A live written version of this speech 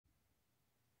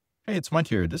Hey, it's Mike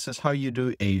here. This is how you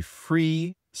do a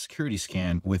free security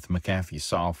scan with McAfee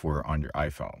software on your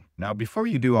iPhone. Now, before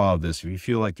you do all of this, if you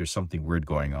feel like there's something weird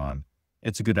going on,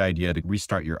 it's a good idea to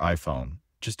restart your iPhone.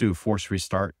 Just do a force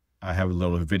restart. I have a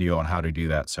little video on how to do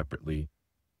that separately.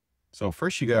 So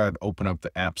first you got to open up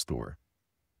the App Store.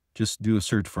 Just do a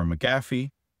search for McAfee,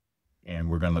 and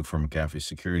we're going to look for McAfee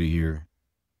security here.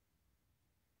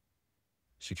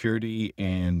 Security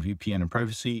and VPN and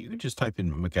privacy, you can just type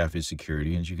in McAfee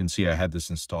security. As you can see, I had this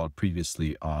installed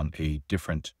previously on a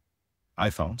different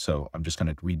iPhone. So I'm just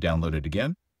going to re-download it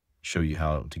again, show you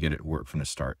how to get it to work from the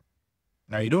start.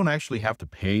 Now you don't actually have to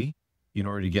pay in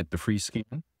order to get the free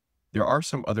scan. There are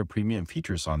some other premium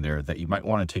features on there that you might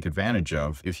want to take advantage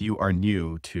of if you are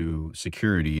new to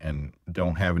security and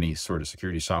don't have any sort of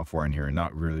security software in here and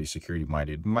not really security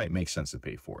minded. It might make sense to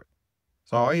pay for it.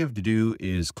 So all you have to do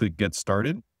is click Get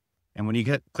Started. And when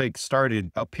you click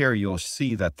Started, up here, you'll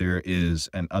see that there is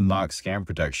an unlock scan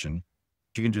protection.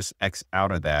 You can just X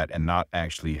out of that and not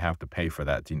actually have to pay for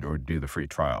that in order to do the free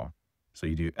trial. So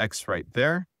you do X right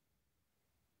there.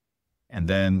 And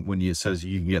then when it says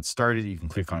you can get started, you can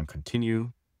click on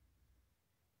Continue.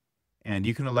 And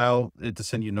you can allow it to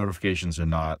send you notifications or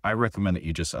not. I recommend that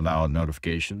you just allow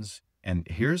notifications. And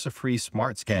here's a free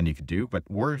smart scan you could do, but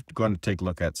we're going to take a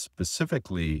look at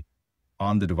specifically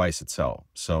on the device itself.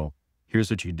 So here's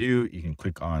what you do. You can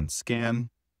click on Scan.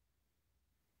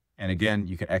 And again,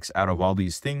 you can X out of all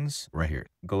these things right here.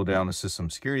 Go down to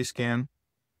System Security Scan,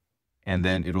 and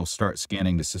then it'll start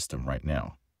scanning the system right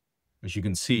now. As you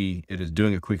can see, it is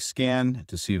doing a quick scan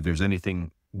to see if there's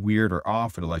anything weird or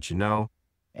off. It'll let you know.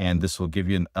 And this will give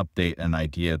you an update, an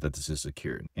idea that this is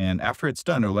secured. And after it's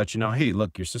done, it'll let you know, hey,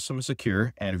 look, your system is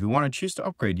secure. And if you want to choose to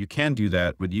upgrade, you can do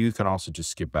that, but you can also just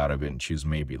skip out of it and choose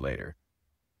maybe later.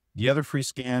 The other free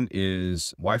scan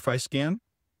is Wi-Fi scan.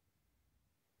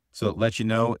 So it lets you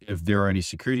know if there are any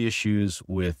security issues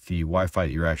with the Wi-Fi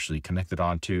that you're actually connected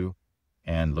onto,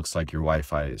 and looks like your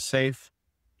Wi-Fi is safe.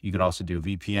 You could also do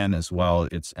VPN as well.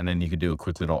 And then you could do a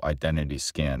quick little identity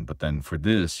scan. But then for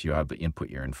this, you have to input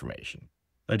your information.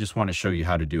 I just want to show you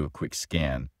how to do a quick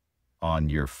scan on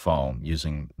your phone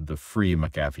using the free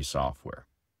McAfee software.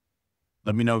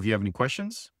 Let me know if you have any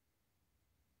questions.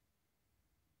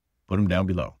 Put them down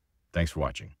below. Thanks for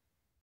watching.